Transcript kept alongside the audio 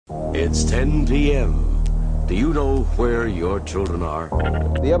It's 10 p.m. Do you know where your children are?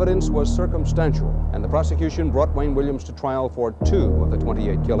 The evidence was circumstantial, and the prosecution brought Wayne Williams to trial for 2 of the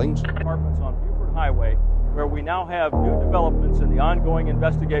 28 killings. Apartments on Buford Highway, where we now have new developments in the ongoing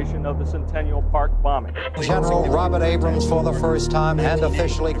investigation of the Centennial Park bombing. General Robert Abrams, for the first time, and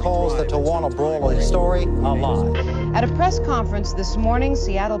officially calls the Tawana Brawler story a lie. At a press conference this morning,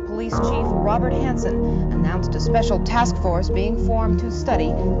 Seattle Police Chief Robert Hansen announced a special task force being formed to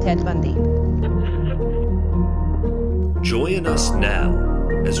study Ted Bundy. Join us now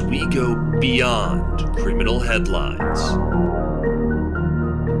as we go beyond criminal headlines.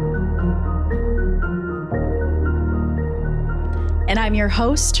 And I'm your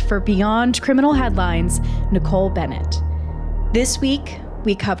host for Beyond Criminal Headlines, Nicole Bennett. This week,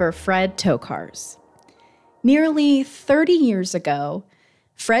 we cover Fred Tokars. Nearly 30 years ago,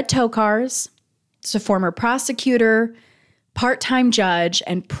 Fred Tokars is a former prosecutor, part-time judge,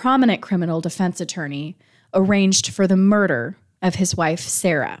 and prominent criminal defense attorney, arranged for the murder of his wife,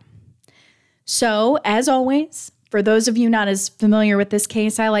 Sarah. So, as always, for those of you not as familiar with this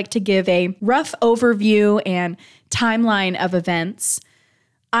case, I like to give a rough overview and timeline of events.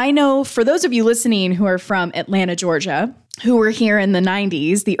 I know for those of you listening who are from Atlanta, Georgia, who were here in the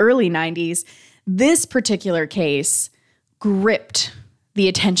 90s, the early 90s, this particular case gripped the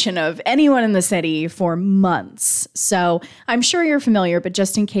attention of anyone in the city for months. So I'm sure you're familiar, but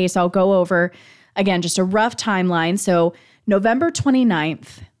just in case, I'll go over, again, just a rough timeline. So November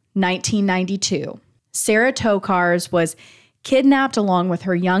 29th, 1992, Sarah Tokars was kidnapped along with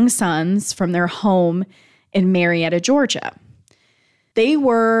her young sons from their home in Marietta, Georgia. They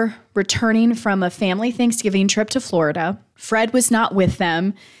were returning from a family Thanksgiving trip to Florida. Fred was not with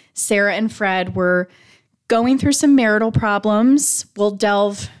them. Sarah and Fred were going through some marital problems. We'll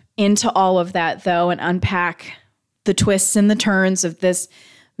delve into all of that, though, and unpack the twists and the turns of this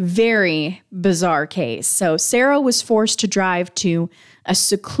very bizarre case. So Sarah was forced to drive to a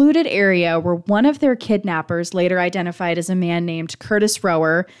secluded area where one of their kidnappers, later identified as a man named Curtis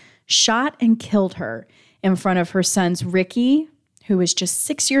Rower, shot and killed her in front of her sons Ricky, who was just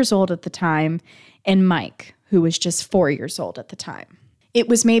 6 years old at the time, and Mike, who was just 4 years old at the time. It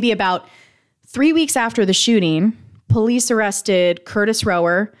was maybe about 3 weeks after the shooting, police arrested Curtis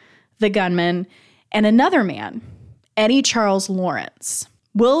Rower, the gunman, and another man, Eddie Charles Lawrence.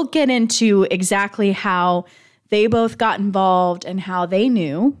 We'll get into exactly how they both got involved and how they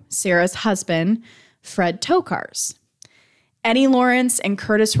knew Sarah's husband, Fred Tokars. Eddie Lawrence and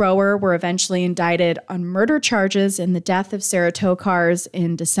Curtis Rower were eventually indicted on murder charges in the death of Sarah Tokars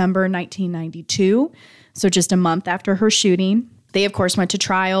in December 1992, so just a month after her shooting. They, of course, went to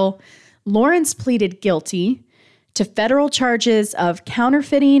trial. Lawrence pleaded guilty to federal charges of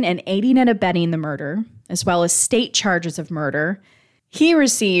counterfeiting and aiding and abetting the murder, as well as state charges of murder. He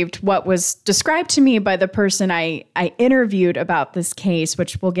received what was described to me by the person I interviewed about this case,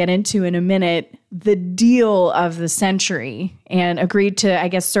 which we'll get into in a minute, the deal of the century, and agreed to, I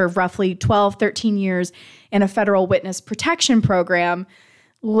guess, serve roughly 12, 13 years in a federal witness protection program.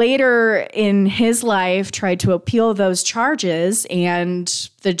 Later in his life, tried to appeal those charges, and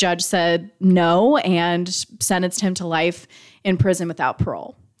the judge said no and sentenced him to life in prison without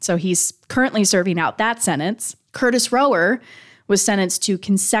parole. So he's currently serving out that sentence. Curtis Rower was sentenced to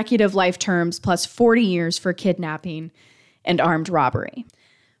consecutive life terms plus 40 years for kidnapping and armed robbery.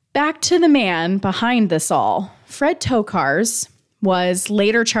 Back to the man behind this all. Fred Tokars was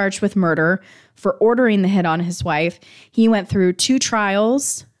later charged with murder for ordering the hit on his wife. He went through 2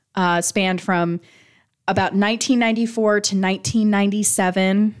 trials, spanned from about 1994 to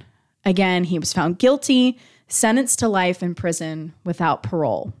 1997. Again, he was found guilty, sentenced to life in prison without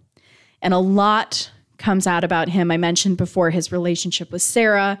parole. And a lot comes out about him. I mentioned before his relationship with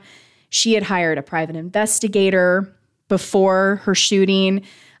Sarah. She had hired a private investigator before her shooting,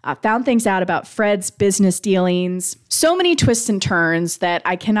 found things out about Fred's business dealings. So many twists and turns that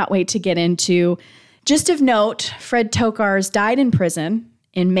I cannot wait to get into. Just of note, Fred Tokars died in prison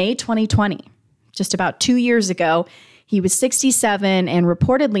in May 2020, just about 2 years ago. He was 67, and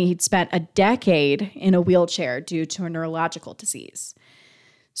reportedly he'd spent a decade in a wheelchair due to a neurological disease.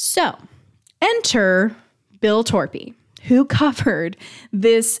 So, enter Bill Torpy, who covered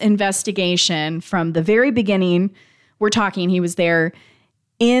this investigation from the very beginning. We're talking, he was there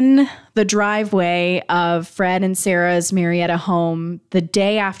in the driveway of Fred and Sarah's Marietta home the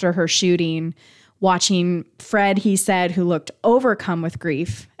day after her shooting, watching Fred, he said, who looked overcome with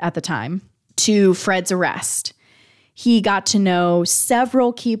grief at the time, to Fred's arrest. He got to know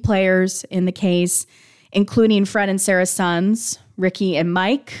several key players in the case, including Fred and Sarah's sons, Ricky and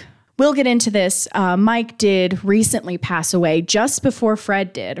Mike, We'll get into this. Mike did recently pass away just before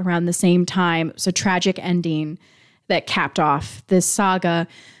Fred did, around the same time. It was a tragic ending that capped off this saga.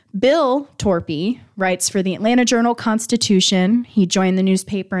 Bill Torpy writes for the Atlanta Journal-Constitution. He joined the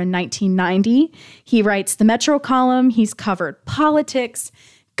newspaper in 1990. He writes the Metro column. He's covered politics,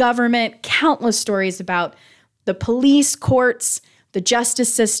 government, countless stories about the police, courts, the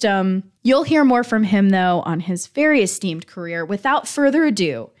justice system. You'll hear more from him, though, on his very esteemed career. Without further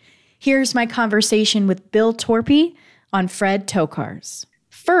ado, here's my conversation with Bill Torpy on Fred Tokars.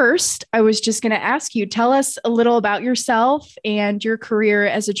 First, I was just going to ask you, tell us a little about yourself and your career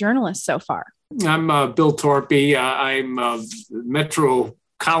as a journalist so far. I'm Bill Torpy. I'm a Metro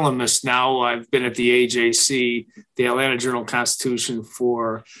columnist now. I've been at the AJC, the Atlanta Journal-Constitution,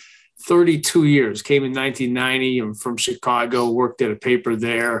 for 32 years. Came in 1990. I'm from Chicago, worked at a paper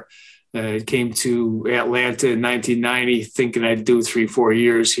there. Came to Atlanta in 1990, thinking I'd do 3-4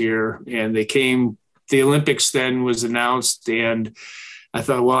 years here. And the Olympics then was announced, and I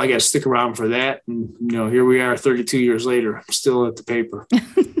thought, well, I got to stick around for that. And, here we are 32 years later, I'm still at the paper.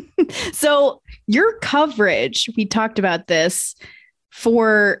 So your coverage, we talked about this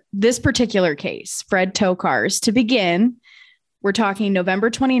for this particular case, Fred Tokars. To begin, we're talking November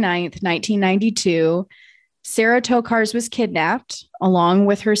 29th, 1992. Sarah Tokars was kidnapped along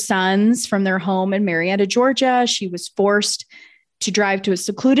with her sons from their home in Marietta, Georgia. She was forced to drive to a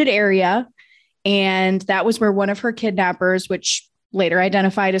secluded area. And that was where one of her kidnappers, which later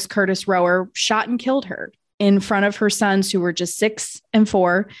identified as Curtis Rower, shot and killed her in front of her sons, who were just 6 and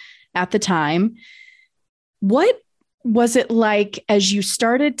 4 at the time. What was it like as you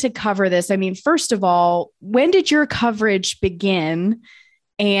started to cover this? I mean, first of all, when did your coverage begin?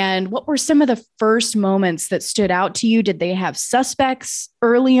 And what were some of the first moments that stood out to you? Did they have suspects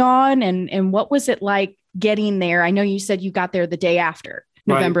early on? And what was it like getting there? I know you said you got there the day after,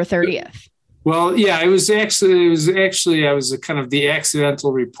 November 30th. Well, yeah, I was a kind of the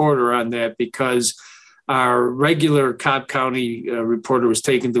accidental reporter on that, because our regular Cobb County reporter was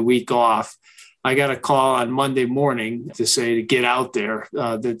taking the week off. I got a call on Monday morning to get out there,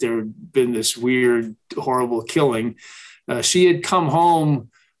 that there had been this weird, horrible killing. She had come home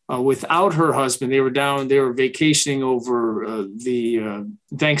without her husband. They were vacationing over the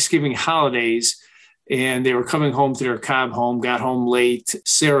Thanksgiving holidays, and they were coming home to their Cobb home, got home late.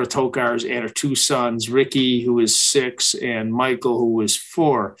 Sarah Tokars and her 2 sons, Ricky, who was 6, and Michael, who was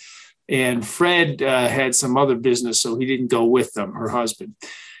 4. And Fred had some other business, so he didn't go with them, her husband.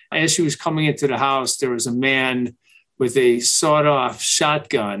 As she was coming into the house, there was a man with a sawed-off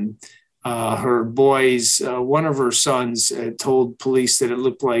shotgun. Her boys, one of her sons had told police that it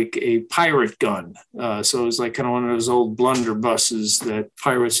looked like a pirate gun. So it was like kind of one of those old blunderbusses that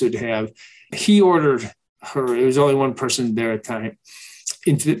pirates would have. He ordered her, it was only one person there at the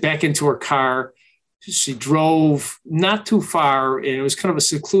time, back into her car. She drove not too far, and it was kind of a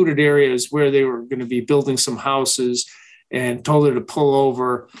secluded area where they were going to be building some houses, and told her to pull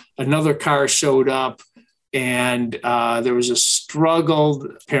over. Another car showed up, and there was a struggle,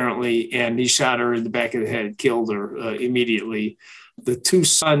 apparently, and he shot her in the back of the head, killed her immediately. The 2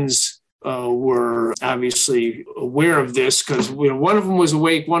 sons were obviously aware of this, because one of them was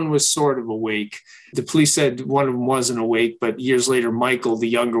awake, one was sort of awake. The police said one of them wasn't awake, but years later, Michael, the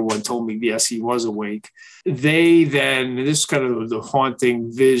younger one, told me, yes, he was awake. They then, this is kind of the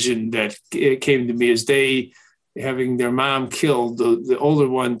haunting vision that came to me, as they, having their mom killed, the older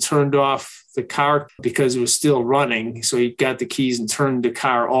one turned off the car because it was still running. So he got the keys and turned the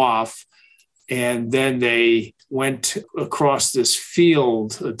car off. And then they went across this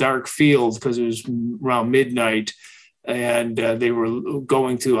field, a dark field, because it was around midnight. And they were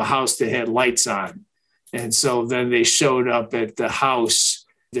going to a house that had lights on. And so then they showed up at the house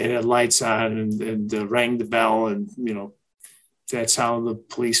that had lights on, and rang the bell, and, that's how the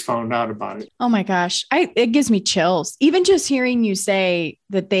police found out about it. Oh my gosh. It gives me chills. Even just hearing you say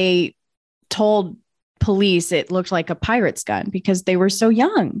that they told police it looked like a pirate's gun because they were so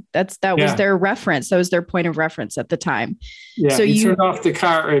young. That was their reference. That was their point of reference at the time. Yeah. So he turned off the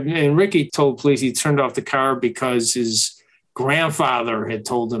car, and Ricky told police he turned off the car because his grandfather had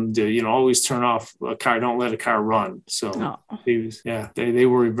told him to, always turn off a car. Don't let a car run. So they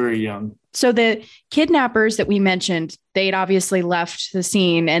were very young. So the kidnappers that we mentioned, they'd obviously left the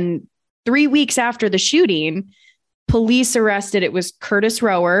scene, and 3 weeks after the shooting, police arrested, it was Curtis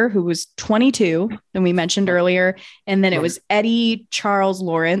Rower, who was 22, and we mentioned earlier. And then it was Eddie Charles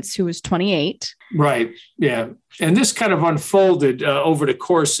Lawrence, who was 28. Right. Yeah. And this kind of unfolded over the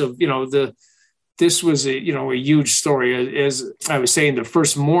course of, the this was a huge story. As I was saying, the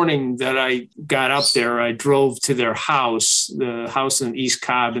first morning that I got up there, I drove to their house, the house in East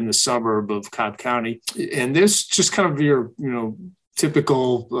Cobb in the suburb of Cobb County. And this just kind of your,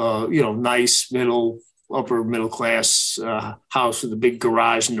 typical, nice upper middle class house with a big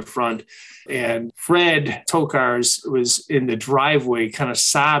garage in the front. And Fred Tokars was in the driveway kind of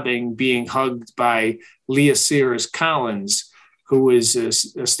sobbing, being hugged by Leah Sears Collins, who was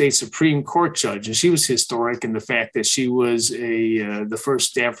a state Supreme Court judge. And she was historic in the fact that she was the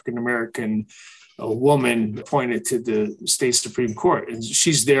first African-American woman appointed to the state Supreme Court. And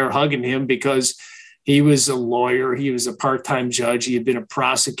she's there hugging him because he was a lawyer. He was a part-time judge. He had been a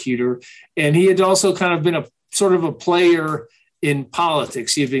prosecutor. And he had also kind of been a sort of a player in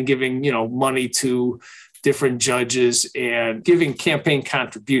politics. He had been giving, money to different judges and giving campaign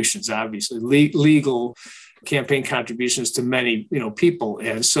contributions, obviously, legal campaign contributions to many, people.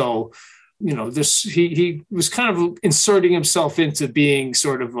 And so, he was kind of inserting himself into being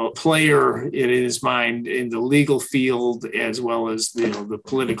sort of a player in his mind in the legal field as well as, the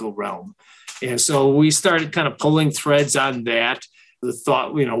political realm. And so we started kind of pulling threads on that. The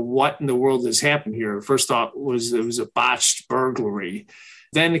thought, what in the world has happened here? First thought was it was a botched burglary.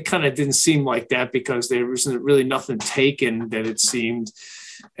 Then it kind of didn't seem like that because there wasn't really nothing taken that it seemed.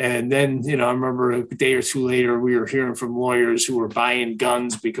 And then, I remember a day or two later, we were hearing from lawyers who were buying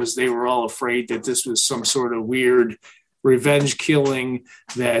guns because they were all afraid that this was some sort of weird revenge killing,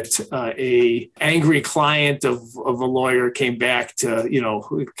 that a angry client of a lawyer came back to,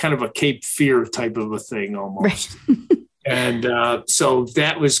 kind of a Cape Fear type of a thing almost. Right. And so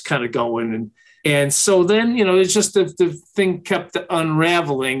that was kind of going. And so then, it's just the thing kept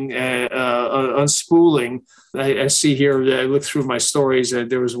unraveling, unspooling. I see here, I looked through my stories, and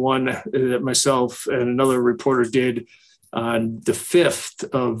there was one that myself and another reporter did on the 5th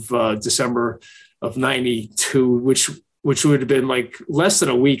of December of 92, which would have been like less than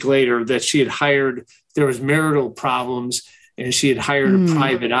a week later, that she had hired, there was marital problems, and she had hired a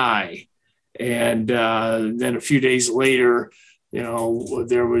private eye. And then a few days later,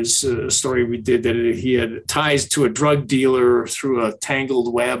 there was a story we did that he had ties to a drug dealer through a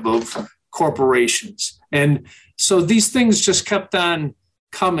tangled web of corporations. And so these things just kept on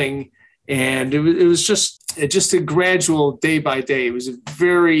coming. And it was just a gradual day by day. It was a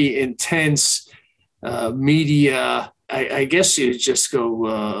very intense media, I guess you'd just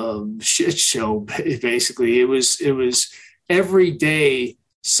go shit show, basically. It was every day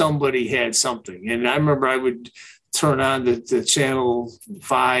somebody had something. And I remember I would turn on the channel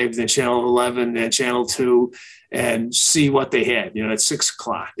 5, then channel 11, then channel 2, and see what they had, at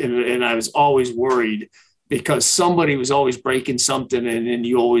 6:00. And I was always worried because somebody was always breaking something, and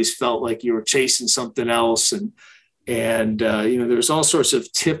you always felt like you were chasing something else. And there was all sorts of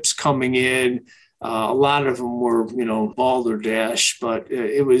tips coming in. A lot of them were, balderdash, but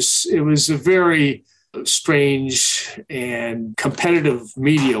it was a very strange and competitive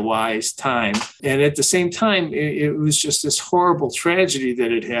media-wise time. And at the same time, it was just this horrible tragedy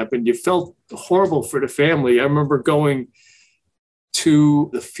that had happened. You felt horrible for the family. I remember going to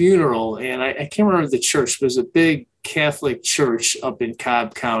the funeral, and I can't remember the church. It was a big Catholic church up in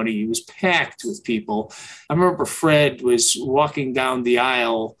Cobb County. It was packed with people. I remember Fred was walking down the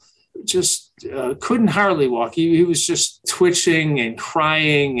aisle, just couldn't hardly walk. He was just twitching and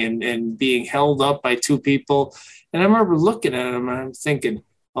crying and being held up by 2 people. And I remember looking at him and I'm thinking,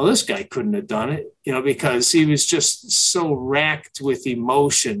 oh, this guy couldn't have done it, because he was just so racked with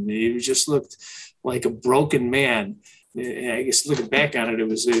emotion. He just looked like a broken man. And I guess looking back on it, it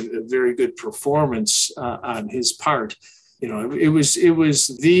was a very good performance on his part. It was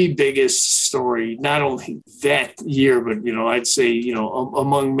the biggest story, not only that year, but, I'd say,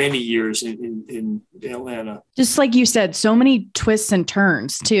 among many years in Atlanta. Just like you said, so many twists and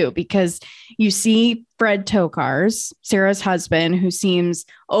turns, too, because you see Fred Tokars, Sarah's husband, who seems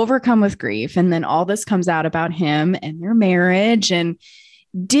overcome with grief. And then all this comes out about him and their marriage. And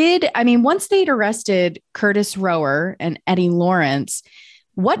once they'd arrested Curtis Rower and Eddie Lawrence,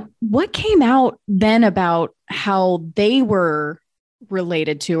 what came out then about how they were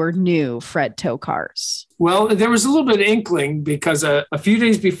related to or knew Fred Tokars? Well, there was a little bit of inkling because a few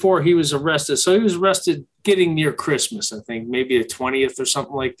days before he was arrested, so he was arrested getting near Christmas, I think, maybe the 20th or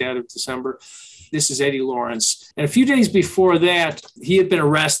something like that of December. This is Eddie Lawrence. And a few days before that, he had been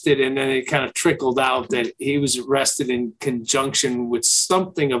arrested, and then it kind of trickled out that he was arrested in conjunction with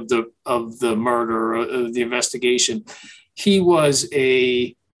something of the murder, of the investigation. He was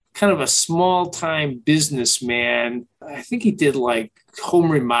a kind of a small-time businessman. I think he did like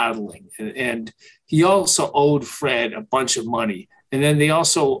home remodeling, and he also owed Fred a bunch of money. And then they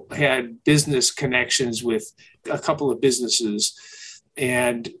also had business connections with a couple of businesses.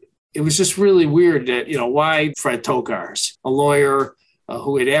 And it was just really weird that, why Fred Tokars, a lawyer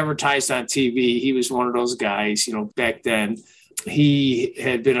who had advertised on TV. He was one of those guys, back then. He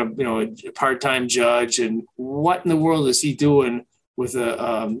had been a part-time judge. And what in the world is he doing with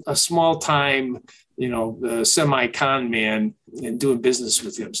a small-time, semi-con man and doing business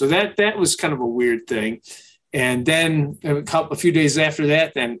with him? So that was kind of a weird thing. And then a few days after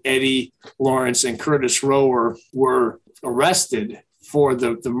that, then Eddie Lawrence and Curtis Rower were arrested for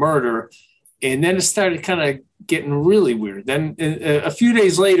the murder. And then it started kind of getting really weird. Then a few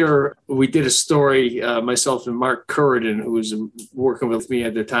days later, we did a story, myself and Mark Curridon, who was working with me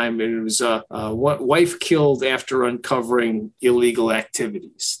at the time. And it was wife killed after uncovering illegal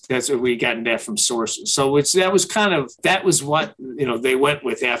activities. That's what we gotten that from sources. So that was what, they went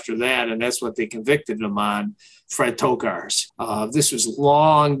with after that. And that's what they convicted him on, Fred Tokars. This was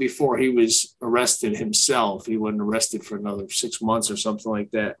long before he was arrested himself. He wasn't arrested for another 6 months or something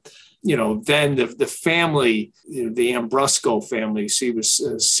like that. Then the family, the Ambrusco family,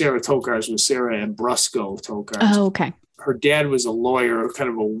 Sarah Tokars was Sarah Ambrusco Tokars. Oh, okay. Her dad was a lawyer, kind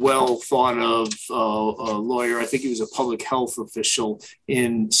of a well thought of lawyer. I think he was a public health official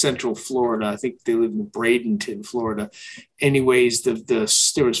in Central Florida. I think they lived in Bradenton, Florida. Anyways,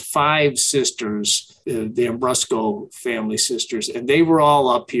 there was 5 sisters, the Ambrusco family sisters, and they were all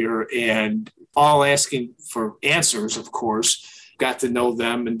up here and all asking for answers, of course. Got to know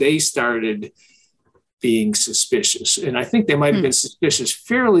them, and they started being suspicious. And I think they might have been suspicious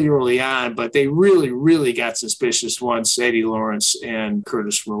fairly early on, but they really, really got suspicious once Eddie Lawrence and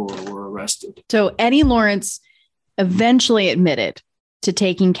Curtis Rower were arrested. So Eddie Lawrence eventually admitted to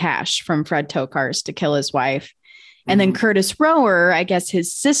taking cash from Fred Tokars to kill his wife. And then Curtis Rower, I guess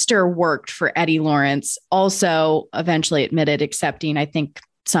his sister worked for Eddie Lawrence, also eventually admitted accepting, I think,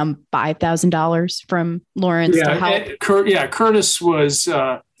 some $5,000 from Lawrence to help. Curtis was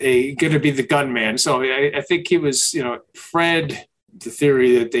going to be the gunman. So I think he was, Fred, the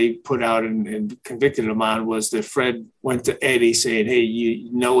theory that they put out and convicted him on was that Fred went to Eddie saying, hey,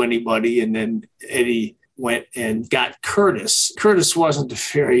 you know anybody? And then Eddie went and got Curtis. Curtis wasn't a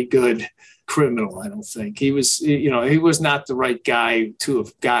very good criminal, I don't think. He was, he was not the right guy to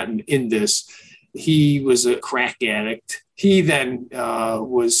have gotten in this. He was a crack addict. He then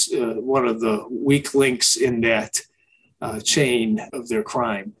was one of the weak links in that chain of their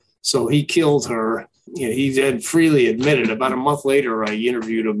crime. So he killed her. He then freely admitted. About a month later, I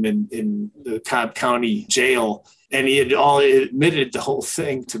interviewed him in the Cobb County jail, and he had all admitted the whole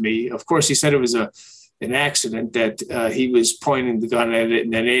thing to me. Of course, he said it was an accident, that he was pointing the gun at it,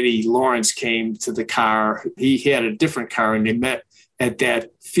 and then Eddie Lawrence came to the car. He had a different car, and they met at that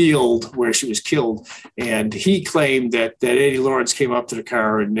field where she was killed. And he claimed that Eddie Lawrence came up to the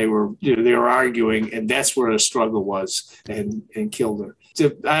car and they were arguing, and that's where the struggle was, and killed her.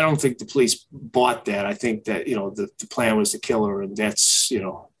 So I don't think the police bought that. I think that, the plan was to kill her, and that's,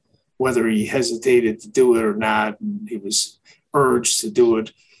 whether he hesitated to do it or not, and he was urged to do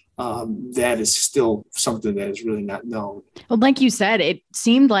it. That is still something that is really not known. Well, like you said, it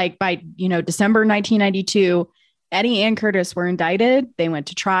seemed like by, December 1992, Eddie and Curtis were indicted. They went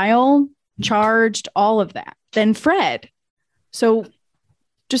to trial, charged, all of that. Then Fred. So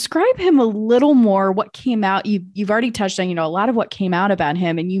describe him a little more, what came out. You've already touched on, a lot of what came out about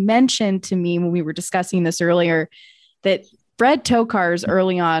him. And you mentioned to me when we were discussing this earlier that Fred Tokars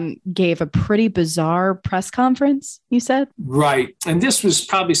early on gave a pretty bizarre press conference, you said? Right. And this was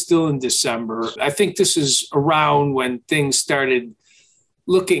probably still in December. I think this is around when things started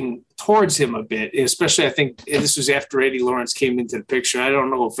looking towards him a bit, especially I think this was after Eddie Lawrence came into the picture. I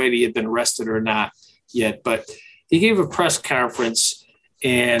don't know if Eddie had been arrested or not yet, but he gave a press conference,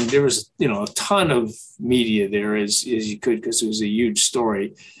 and there was, a ton of media there as you could, because it was a huge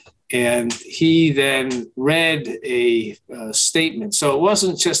story. And he then read a statement. So it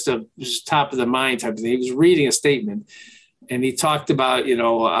wasn't just a top of the mind type of thing. He was reading a statement, and he talked about,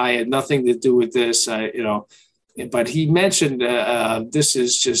 I had nothing to do with this, but he mentioned this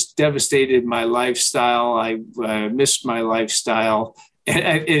has just devastated my lifestyle. I missed my lifestyle.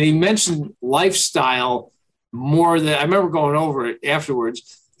 And he mentioned lifestyle more than, I remember going over it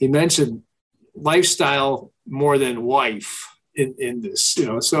afterwards. He mentioned lifestyle more than wife in this,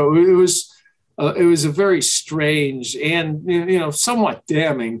 So it was a very strange and, somewhat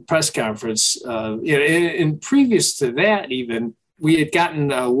damning press conference. And previous to that, even, we had gotten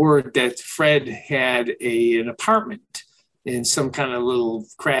word that Fred had an apartment in some kind of little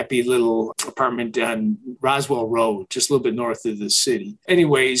crappy little apartment on Roswell Road, just a little bit north of the city.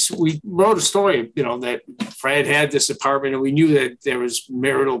 Anyways, we wrote a story, that Fred had this apartment, and we knew that there was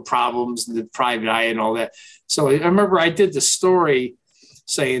marital problems and the private eye and all that. So I remember I did the story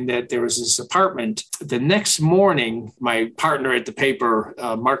saying that there was this apartment. The next morning, my partner at the paper,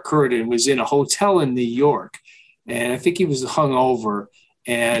 Mark Curran, was in a hotel in New York, and I think he was hungover,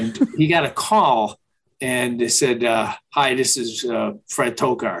 and he got a call. And they said, hi, this is Fred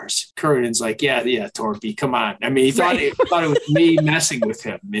Tokars. Curran's like, yeah, Torpy, come on. I mean, he thought it was me messing with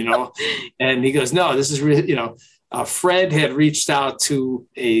him, And he goes, no, this is really, Fred had reached out to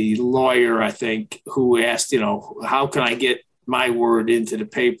a lawyer, I think, who asked, how can I get my word into the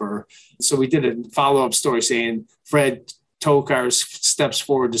paper? So we did a follow-up story saying Fred Tokars steps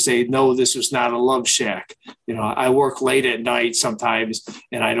forward to say, no, this was not a love shack. I work late at night sometimes,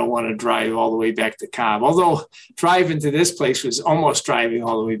 and I don't want to drive all the way back to Cobb. Although driving to this place was almost driving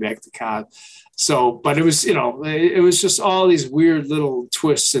all the way back to Cobb. So, but it was, it was just all these weird little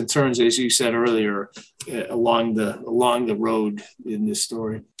twists and turns, as you said earlier, along the road in this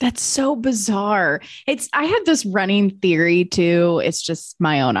story. That's so bizarre. I have this running theory too. It's just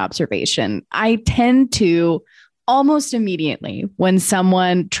my own observation. I tend to almost immediately, when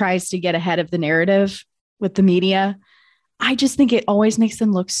someone tries to get ahead of the narrative with the media, I just think it always makes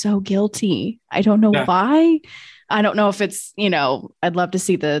them look so guilty. I don't know why. I don't know if it's, I'd love to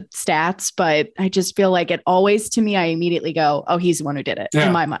see the stats, but I just feel like it always, to me, I immediately go, oh, he's the one who did it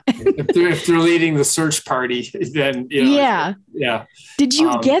in my mind. if they're leading the search party, then, Yeah. Did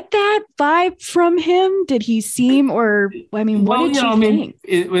you get that vibe from him? Did he seem, what did you think?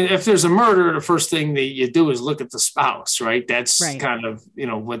 If there's a murder, the first thing that you do is look at the spouse, right? That's kind of,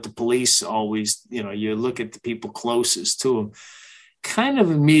 what the police always, you look at the people closest to him. Kind of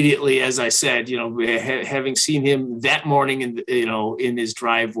immediately, as I said, having seen him that morning in his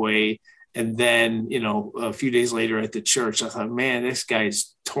driveway, and then, a few days later at the church, I thought, man, this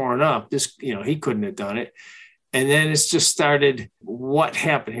guy's torn up. This, he couldn't have done it. And then it's just started, what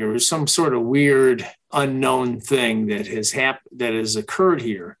happened here? It was some sort of weird, unknown thing that has occurred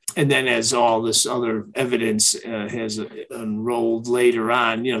here. And then as all this other evidence has unrolled later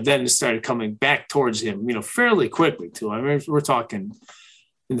on, then it started coming back towards him, fairly quickly too. I mean, we're talking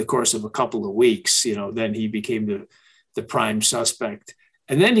in the course of a couple of weeks, then he became the prime suspect.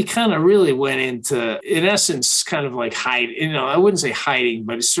 And then he kind of really went into, in essence, kind of like hiding, I wouldn't say hiding,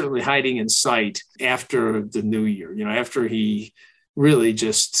 but it's certainly hiding in sight after the new year, after he really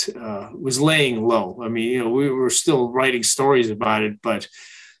just was laying low. I mean, we were still writing stories about it, but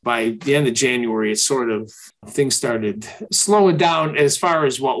by the end of January, things started slowing down as far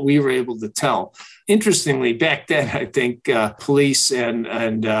as what we were able to tell. Interestingly, back then, I think police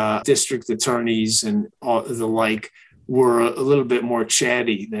and district attorneys and all the like were a little bit more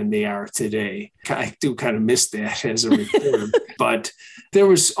chatty than they are today. I do kind of miss that as a reporter, but there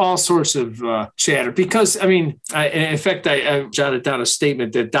was all sorts of chatter because, in fact, I jotted down a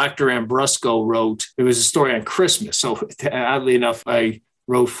statement that Dr. Ambrusco wrote. It was a story on Christmas. So oddly enough, I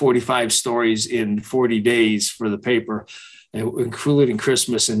wrote 45 stories in 40 days for the paper, including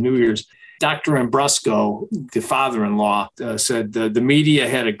Christmas and New Year's. Dr. Ambrusco, the father-in-law, said the media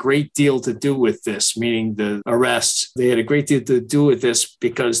had a great deal to do with this, meaning the arrests. They had a great deal to do with this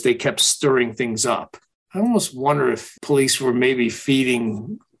because they kept stirring things up. I almost wonder if police were maybe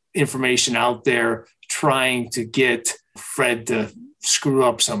feeding information out there, trying to get Fred to screw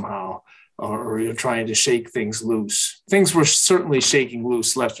up somehow, or trying to shake things loose. Things were certainly shaking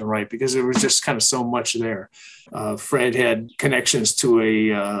loose left and right because there was just kind of so much there. Fred had connections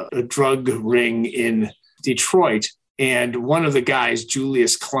to a drug ring in Detroit. And one of the guys,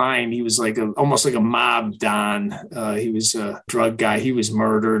 Julius Klein, he was almost like a mob don. He was a drug guy. He was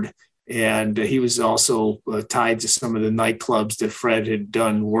murdered. And he was also tied to some of the nightclubs that Fred had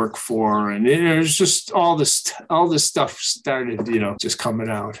done work for. And it was just all this stuff started, just coming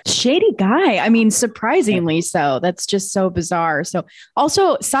out. Shady guy. I mean, surprisingly so. That's just so bizarre. So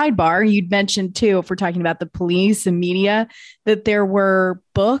also, sidebar, you'd mentioned too, if we're talking about the police and media, that there were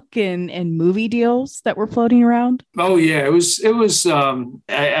book and movie deals that were floating around. Oh yeah. It was,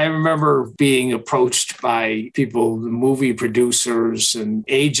 I remember being approached by people, movie producers and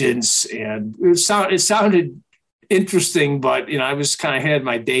agents, and it sounded interesting, but, I was kind of had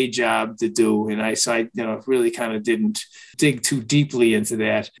my day job to do. And I really kind of didn't dig too deeply into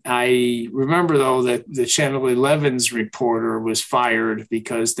that. I remember though that the Channel 11's reporter was fired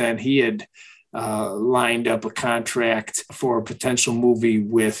because then he had lined up a contract for a potential movie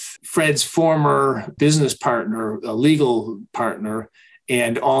with Fred's former business partner, a legal partner,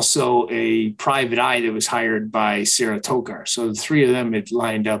 and also a private eye that was hired by Sarah Tokar. So the three of them had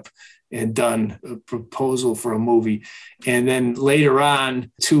lined up and done a proposal for a movie. And then later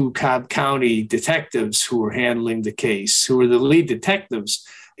on, two Cobb County detectives who were handling the case, who were the lead detectives,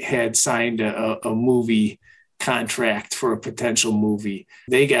 had signed a movie contract for a potential movie.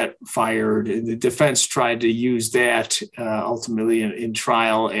 They got fired, and the defense tried to use that ultimately in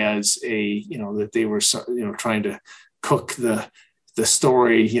trial as that they were trying to cook the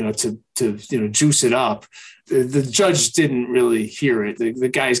story, to juice it up. The judge didn't really hear it. The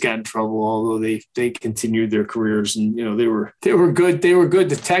guys got in trouble, although they continued their careers, and they were good. They were good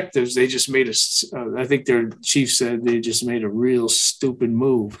detectives. They just made I think their chief said they just made a real stupid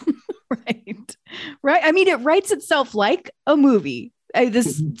move. Right. I mean, it writes itself like a movie.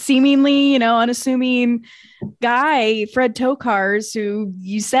 This seemingly, unassuming guy, Fred Tokars, who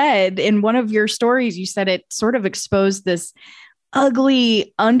you said in one of your stories, you said it sort of exposed this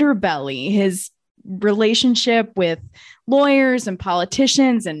ugly underbelly, his relationship with lawyers and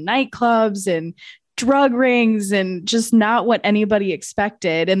politicians and nightclubs and drug rings, and just not what anybody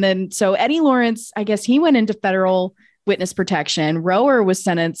expected. And then, so Eddie Lawrence, I guess he went into federal witness protection. Rower was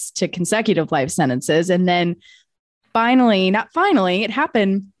sentenced to consecutive life sentences. And then it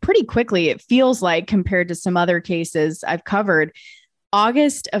happened pretty quickly. It feels like, compared to some other cases I've covered.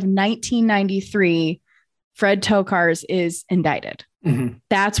 August of 1993, Fred Tokars is indicted. Mm-hmm.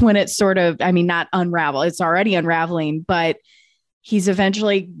 That's when it sort of, not unravel. It's already unraveling, but he's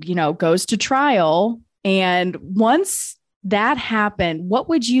eventually, goes to trial. And once that happened, what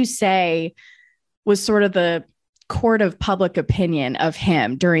would you say was sort of the court of public opinion of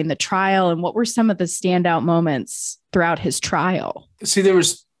him during the trial? And what were some of the standout moments throughout his trial? See, there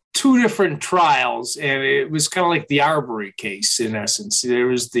was two different trials, and it was kind of like the Arbery case in essence. There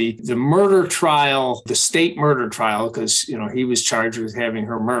was the murder trial, the state murder trial, because he was charged with having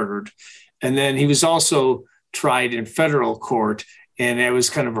her murdered, and then he was also tried in federal court, and it was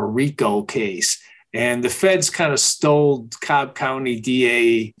kind of a RICO case. And the feds kind of stole Cobb County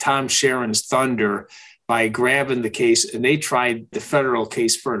DA Tom Sharon's thunder by grabbing the case, and they tried the federal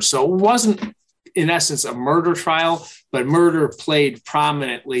case first. So it wasn't, in essence, a murder trial, but murder played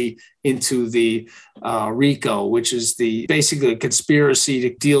prominently into the RICO, which is basically a conspiracy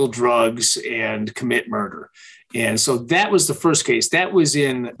to deal drugs and commit murder. And so that was the first case. That was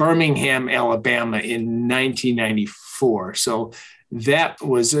in Birmingham, Alabama in 1994. So that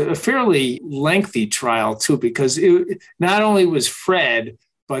was a fairly lengthy trial too, because it not only was Fred,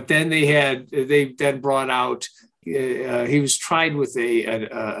 but then they then brought out, he was tried with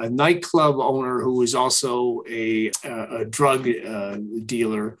a nightclub owner who was also a drug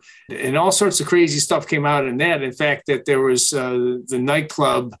dealer, and all sorts of crazy stuff came out in that. In fact, that there was the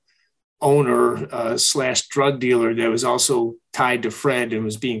nightclub owner / drug dealer that was also tied to Fred and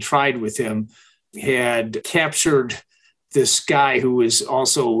was being tried with him, had captured this guy who was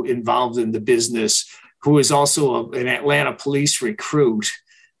also involved in the business, who was also an Atlanta police recruit.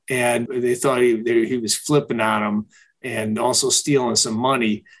 And they thought he was flipping on them and also stealing some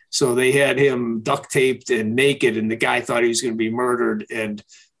money. So they had him duct taped and naked, and the guy thought he was going to be murdered. And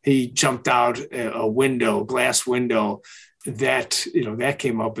he jumped out a glass window. That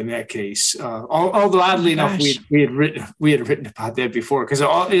came up in that case. Although oddly enough, we had written about that before, because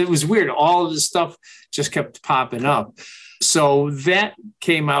it was weird. All of this stuff just kept popping up. So that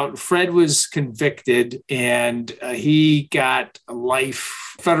came out. Fred was convicted, and he got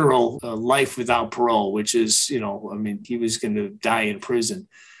federal life without parole, which is, he was going to die in prison.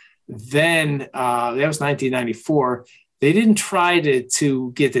 Then that was 1994. They didn't try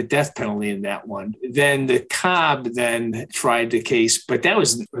to get the death penalty in that one. Then the Cobb then tried the case, but that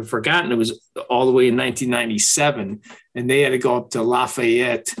was forgotten. It was all the way in 1997, and they had to go up to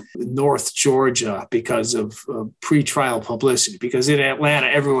Lafayette, North Georgia, because of pretrial publicity. Because in Atlanta,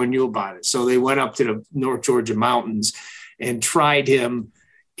 everyone knew about it, so they went up to the North Georgia mountains and tried him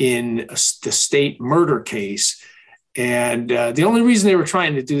in the state murder case. And the only reason they were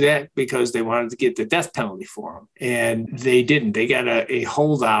trying to do that because they wanted to get the death penalty for him. And they didn't. They got a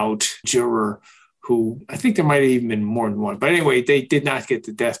holdout juror who, I think there might have even been more than one. But anyway, they did not get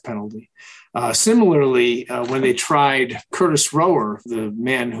the death penalty. Similarly, when they tried Curtis Rower, the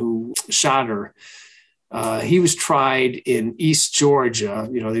man who shot her, he was tried in East Georgia.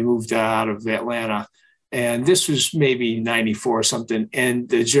 They moved out of Atlanta. And this was maybe 94 or something. And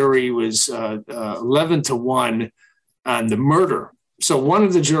the jury was 11-1 on the murder. So one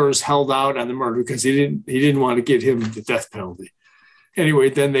of the jurors held out on the murder because he didn't want to give him the death penalty.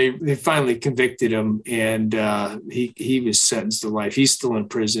 Anyway, then they finally convicted him, and he was sentenced to life. He's still in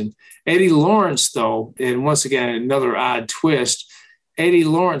prison. Eddie Lawrence, though, and once again, another odd twist, Eddie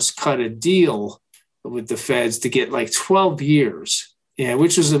Lawrence cut a deal with the feds to get like 12 years. Yeah,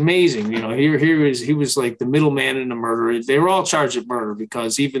 which was amazing. He was like the middleman in the murder. They were all charged with murder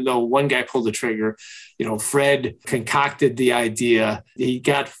because even though one guy pulled the trigger, Fred concocted the idea. He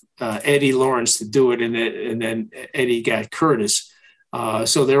got Eddie Lawrence to do it, and then Eddie got Curtis.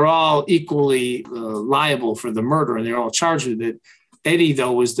 So they're all equally liable for the murder, and they're all charged with it. Eddie,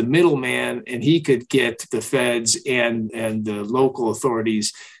 though, was the middleman, and he could get the feds and the local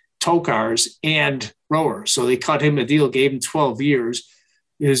authorities tow cars and Rower. So they cut him a deal, gave him 12 years.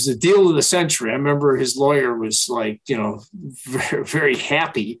 It was the deal of the century. I remember his lawyer was like, very, very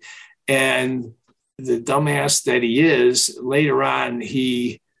happy. And the dumbass that he is, later on,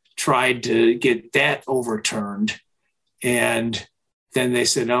 he tried to get that overturned. And then they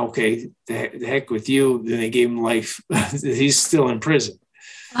said, okay, the heck with you. Then they gave him life. He's still in prison.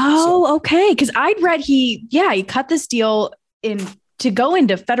 Oh, okay. Because I'd read he cut this deal to go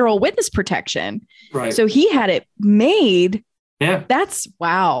into federal witness protection. Right. So he had it made. Yeah. That's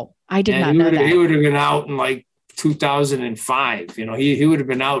wow. I did not know that. He would have been out in like 2005. He would have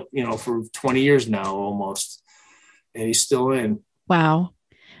been out, for 20 years now almost. And he's still in. Wow.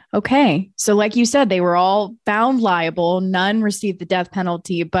 Okay. So like you said, they were all found liable. None received the death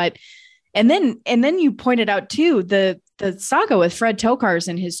penalty. And then you pointed out too, the saga with Fred Tokars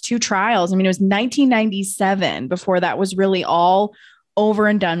and his two trials. I mean, it was 1997 before that was really all over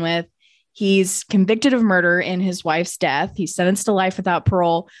and done with. He's convicted of murder in his wife's death. He's sentenced to life without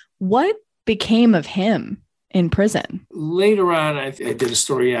parole. What became of him in prison? Later on, I did a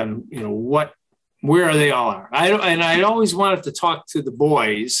story on, where they all are. I always wanted to talk to the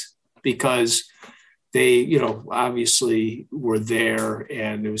boys because they, obviously were there,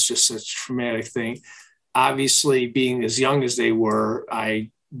 and it was just such a traumatic thing. Obviously, being as young as they were,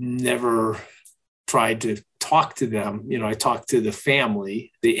 I never tried to talk to them. I talked to the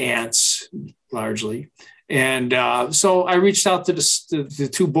family, the aunts largely. And so I reached out to the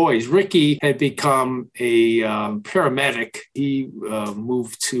two boys. Ricky had become a paramedic. He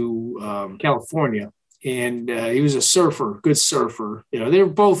moved to California, and he was a surfer, good surfer. They were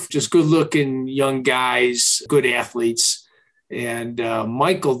both just good looking young guys, good athletes. And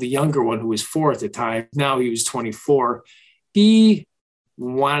Michael, the younger one, who was 4 at the time, now he was 24, he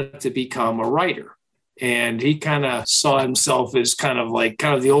wanted to become a writer. And he kind of saw himself as kind of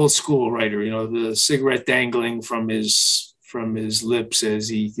the old school writer, the cigarette dangling from his lips as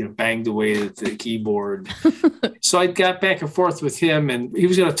he banged away at the keyboard. So I got back and forth with him, and he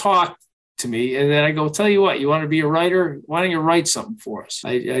was going to talk to me. And then I go, tell you what, you want to be a writer? Why don't you write something for us?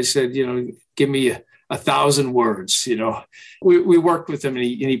 I said, give me 1,000 words. We worked with him, and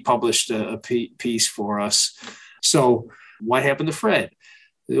he published a piece for us. So what happened to Fred?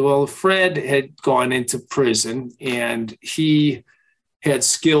 Well, Fred had gone into prison, and he had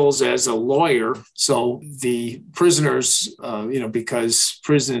skills as a lawyer. So the prisoners, because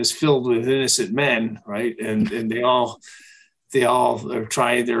prison is filled with innocent men, right? And they all are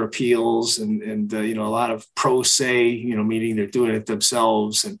trying their appeals, and a lot of pro se, meaning they're doing it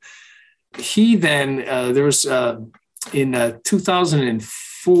themselves. And he then, there was in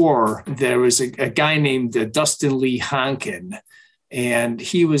 2004, there was a guy named Dustin Lee Honkin. And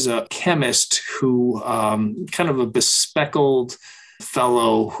he was a chemist who kind of a bespectacled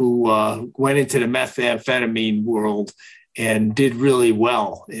fellow who went into the methamphetamine world and did really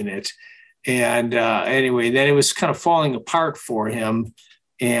well in it. And anyway, then it was kind of falling apart for him.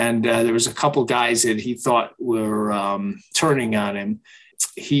 And there was a couple guys that he thought were turning on him.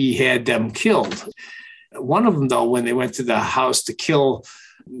 He had them killed. One of them, though, when they went to the house to kill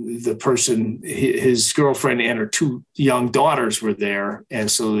the person, his girlfriend and her 2 young daughters were there. And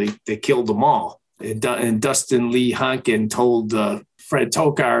so they killed them all. And Dustin Lee Honkin told Fred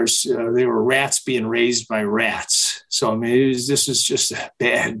Tokars they were rats being raised by rats. So, I mean, this was just a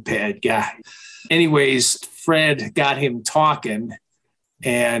bad, bad guy. Anyways, Fred got him talking.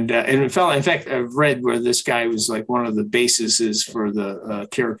 And in fact, I've read where this guy was like one of the bases for the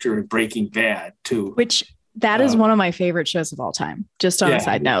character in Breaking Bad, too. Which that is one of my favorite shows of all time, just on a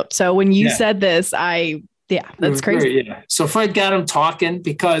side note. So when you said this, that's crazy. Yeah. So Fred got him talking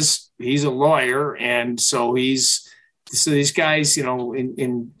because he's a lawyer. And so these guys,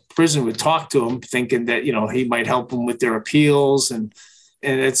 in prison would talk to him thinking that, he might help them with their appeals. And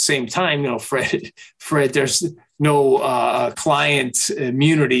at the same time, Fred, there's no client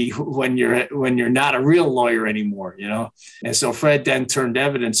immunity when you're not a real lawyer anymore, And so Fred then turned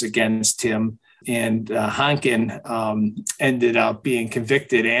evidence against him. And Honkin ended up being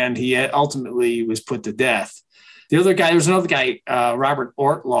convicted, and he ultimately was put to death. The other guy, there was another guy, Robert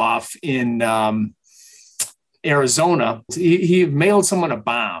Ortloff in Arizona. He mailed someone a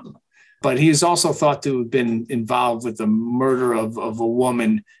bomb, but he is also thought to have been involved with the murder of a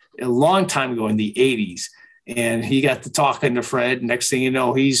woman a long time ago in the 80s. And he got to talking to Fred. Next thing you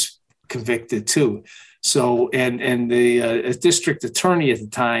know, he's convicted too. So, and the district attorney at the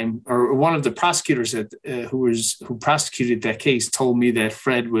time, or one of the prosecutors who prosecuted that case, told me that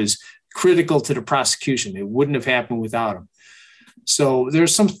Fred was critical to the prosecution. It wouldn't have happened without him. So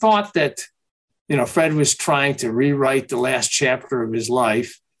there's some thought that, Fred was trying to rewrite the last chapter of his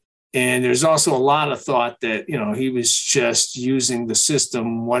life. And there's also a lot of thought that, he was just using the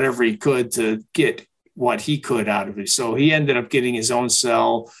system, whatever he could, to get what he could out of it. So he ended up getting his own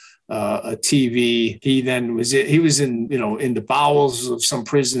cell, a TV. He was in the bowels of some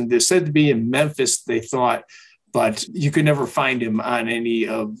prison. They're said to be in Memphis, they thought, but you could never find him on any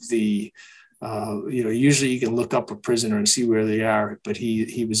of the, usually you can look up a prisoner and see where they are, but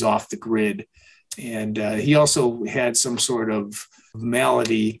he was off the grid. And he also had some sort of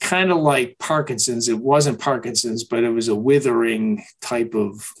malady, kind of like Parkinson's. It wasn't Parkinson's, but it was a withering type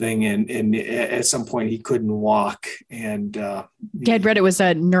of thing. And at some point he couldn't walk. And I'd read it was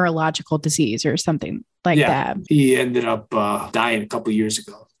a neurological disease or something like that. He ended up dying a couple of years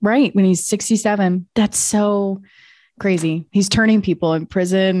ago. Right. When he's 67. That's so crazy. He's turning people in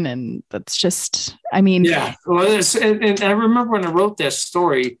prison. And that's just, Yeah. Well, and I remember when I wrote that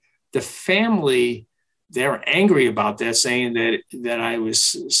story, the family, they're angry about that, saying that I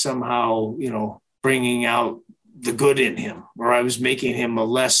was somehow, bringing out the good in him, or I was making him a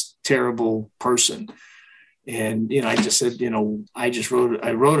less terrible person. And, I just said,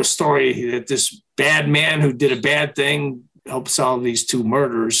 I wrote a story that this bad man who did a bad thing helped solve these two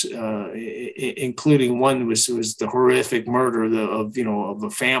murders, including one was the horrific murder of a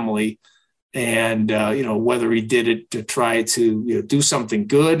family. And, whether he did it to try to do something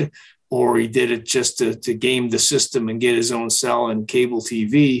good, or he did it just to game the system and get his own cell and cable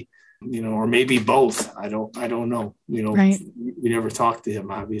TV, or maybe both. I don't know. Right. We never talked to him,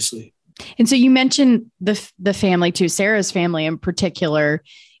 obviously. And so you mentioned the family too, Sarah's family in particular,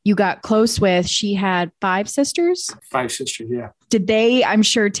 you got close with. She had 5 sisters? 5 sisters, yeah. Did they, I'm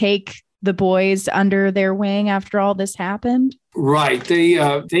sure, take the boys under their wing after all this happened? Right.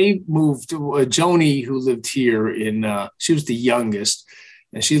 They moved. Joni, who lived here she was the youngest,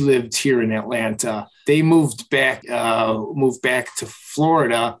 and she lived here in Atlanta. They moved back to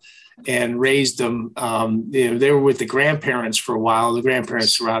Florida and raised them. They were with the grandparents for a while. The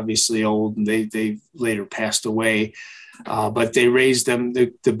grandparents were obviously old, and they later passed away. But they raised them.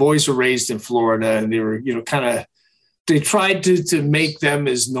 The boys were raised in Florida, and they were, they tried to make them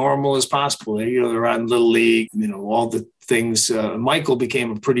as normal as possible. They're on Little League, all the things. Michael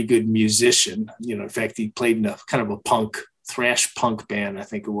became a pretty good musician. In fact, he played in a kind of a thrash punk band, I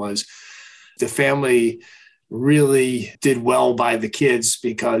think it was. The family really did well by the kids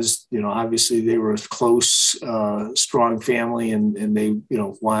because, obviously they were a close, strong family, and they,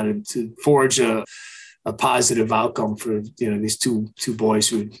 wanted to forge a positive outcome for these two boys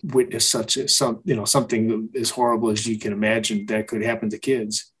who had witnessed something as horrible as you can imagine that could happen to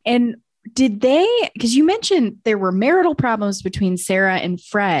kids. And did they? Because you mentioned there were marital problems between Sarah and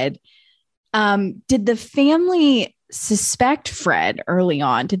Fred. Did the family suspect Fred early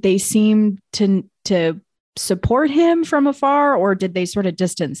on? Did they seem to support him from afar, or did they sort of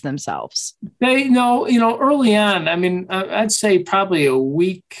distance themselves? Early on, I'd say probably a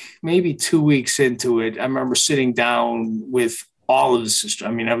week, maybe 2 weeks into it, I remember sitting down with all of the sisters.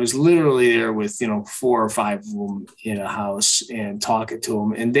 I was literally there with, 4 or 5 of them in a house and talking to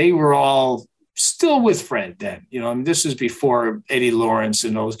them, and they were all still with Fred then. This was before Eddie Lawrence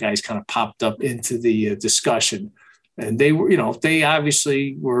and those guys kind of popped up into the discussion. And they were, they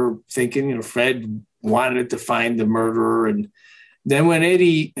obviously were thinking, Fred wanted to find the murderer. And then when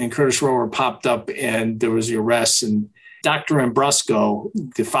Eddie and Curtis Rower popped up and there was the arrest, and Dr. Ambrusco,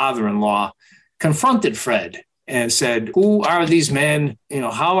 the father-in-law, confronted Fred and said, "Who are these men?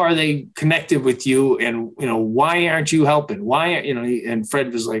 How are they connected with you? And, why aren't you helping? Why, and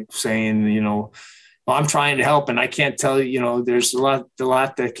Fred was like saying, well, I'm trying to help and I can't tell you, there's a lot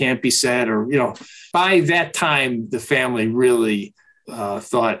that can't be said, or, by that time, the family really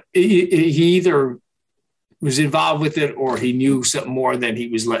thought he either was involved with it or he knew something more than he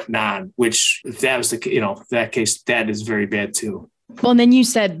was letting on, which if that was that case, that is very bad too. Well, and then you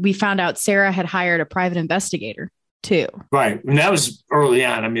said we found out Sarah had hired a private investigator too. Right. And that was early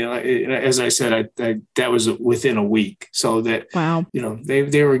on. As I said, that was within a week. So that, wow,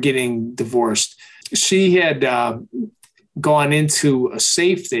 they were getting divorced. She had gone into a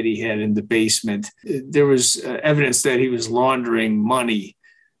safe that he had in the basement. There was evidence that he was laundering money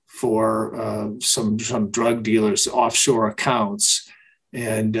for some drug dealers' offshore accounts.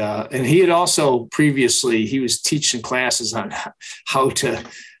 And he had also previously, he was teaching classes on how to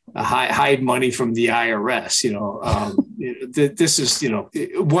hide money from the IRS. This is,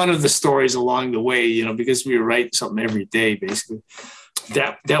 one of the stories along the way, because we were writing something every day, basically.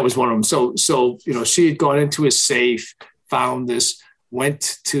 That was one of them. So she had gone into his safe, found this,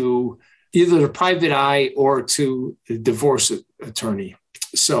 went to either the private eye or to the divorce attorney.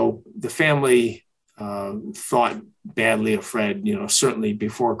 So the family thought badly of Fred, certainly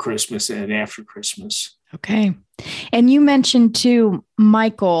before Christmas and after Christmas. Okay. And you mentioned too,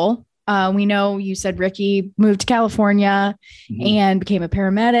 Michael, we know you said Ricky moved to California and became a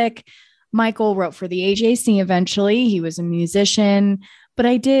paramedic. Michael wrote for the AJC eventually. He was a musician, but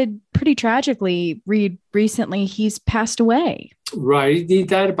I did pretty tragically read recently he's passed away. Right. He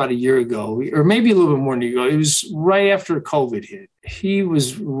died about a year ago, or maybe a little bit more than a year ago. It was right after COVID hit. He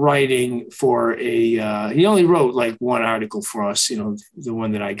was writing for he only wrote like one article for us, the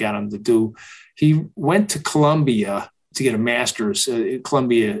one that I got him to do. He went to Columbia to get a master's at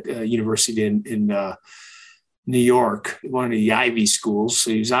Columbia University in New York, one of the Ivy schools.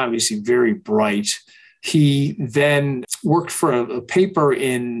 So he was obviously very bright. He then worked for a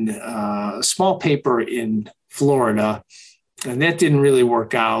small paper in Florida, and that didn't really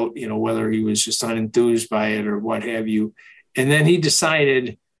work out, whether he was just unenthused by it or what have you. And then he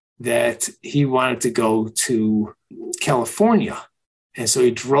decided that he wanted to go to California. And so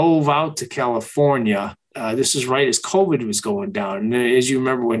he drove out to California. This is right as COVID was going down. And as you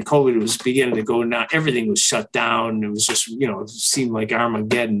remember, when COVID was beginning to go down, everything was shut down. It was just, it seemed like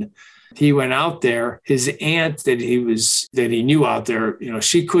Armageddon. He went out there. His aunt that he knew out there,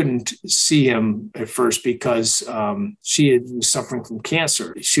 she couldn't see him at first because she was suffering from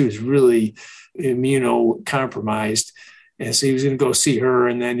cancer. She was really immunocompromised. And so he was going to go see her,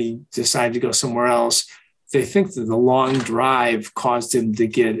 and then he decided to go somewhere else. They think that the long drive caused him to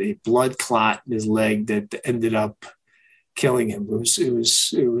get a blood clot in his leg that ended up killing him. It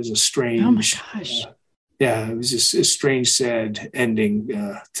was a strange. Oh my gosh. It was just a strange, sad ending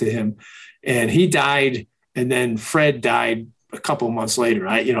to him. And he died, and then Fred died a couple of months later.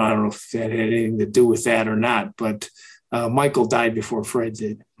 I don't know if that had anything to do with that or not, but Michael died before Fred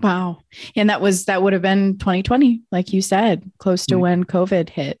did. Wow. And that would have been 2020, like you said, close to when COVID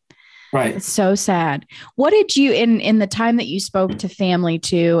hit. Right. It's so sad. What did you, in the time that you spoke to family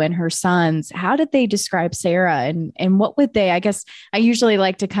too, and her sons, how did they describe Sarah, and what would they, I guess I usually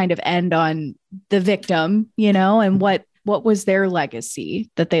like to kind of end on the victim, and what was their legacy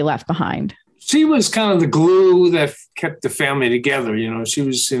that they left behind? She was kind of the glue that kept the family together. She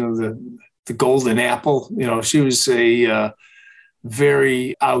was, the golden apple. She was a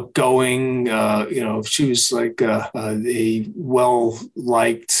very outgoing, she was like a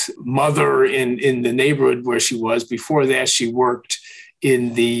well-liked mother in the neighborhood where she was. Before that, she worked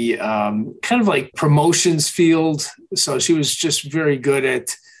in the kind of like promotions field. So she was just very good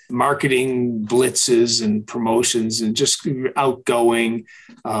at marketing blitzes and promotions, and just outgoing,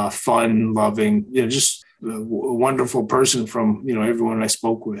 fun, loving, just a wonderful person from, everyone I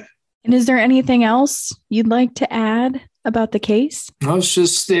spoke with. And is there anything else you'd like to add about the case? No, it's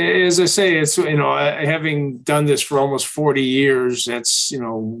just, as I say, it's, having done this for almost 40 years, that's,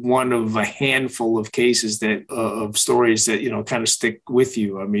 one of a handful of cases that, of stories that, kind of stick with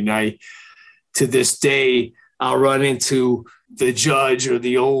you. I mean, to this day, I'll run into the judge or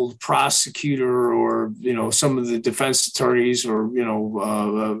the old prosecutor or, some of the defense attorneys, or,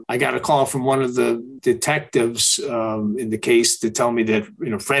 I got a call from one of the detectives in the case to tell me that,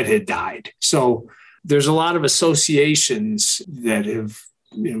 Fred had died. So there's a lot of associations that have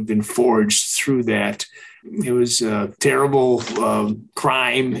been forged through that. It was a terrible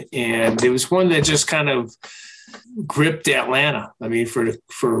crime, and it was one that just kind of gripped Atlanta. I mean,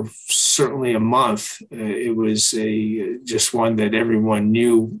 for certainly a month, it was just one that everyone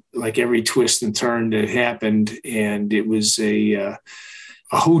knew, like every twist and turn that happened, and it was a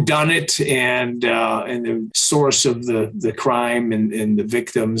whodunit, and the source of the crime and the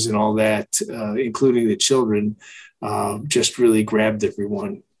victims and all that, including the children, just really grabbed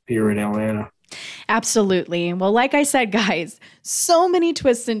everyone here in Atlanta. Absolutely. Well, like I said, guys, so many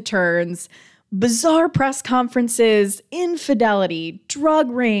twists and turns, bizarre press conferences, infidelity,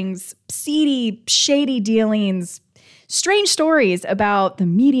 drug rings, seedy, shady dealings, strange stories about the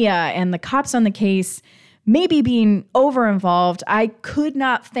media and the cops on the case. maybe being over-involved, I could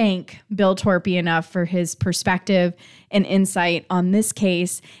not thank Bill Torpy enough for his perspective and insight on this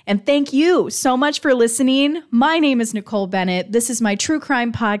case. And thank you so much for listening. My name is Nicole Bennett. This is my true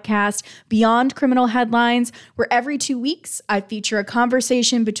crime podcast, Beyond Criminal Headlines, where every 2 weeks I feature a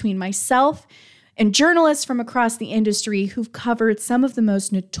conversation between myself and journalists from across the industry who've covered some of the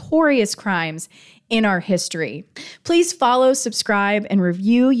most notorious crimes in our history. Please follow, subscribe, and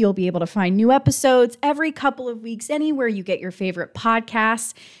review. You'll be able to find new episodes every couple of weeks anywhere you get your favorite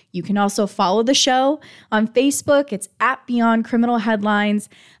podcasts. You can also follow the show on Facebook. It's at Beyond Criminal Headlines.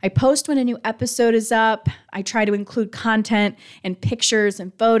 I post when a new episode is up. I try to include content and pictures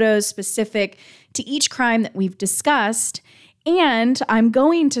and photos specific to each crime that we've discussed. And I'm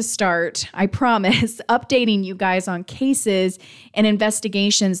going to start, I promise, updating you guys on cases and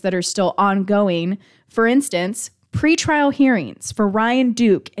investigations that are still ongoing. For instance, pretrial hearings for Ryan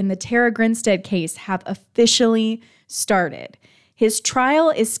Duke in the Tara Grinstead case have officially started. His trial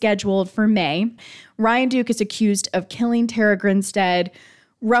is scheduled for May. Ryan Duke is accused of killing Tara Grinstead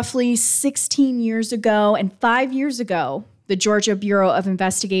roughly 16 years ago. And 5 years ago, the Georgia Bureau of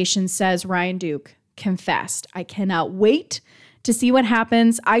Investigation says Ryan Duke confessed. I cannot wait to see what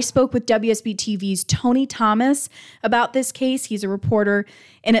happens. I spoke with WSB TV's Tony Thomas about this case. He's a reporter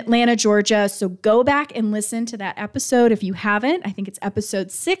in Atlanta, Georgia. So go back and listen to that episode if you haven't. I think it's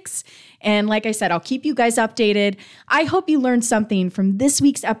episode 6. And like I said, I'll keep you guys updated. I hope you learned something from this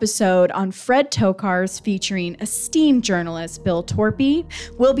week's episode on Fred Tokars featuring esteemed journalist Bill Torpy.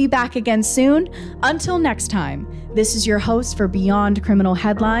 We'll be back again soon. Until next time, this is your host for Beyond Criminal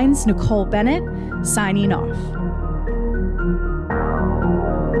Headlines, Nicole Bennett, signing off.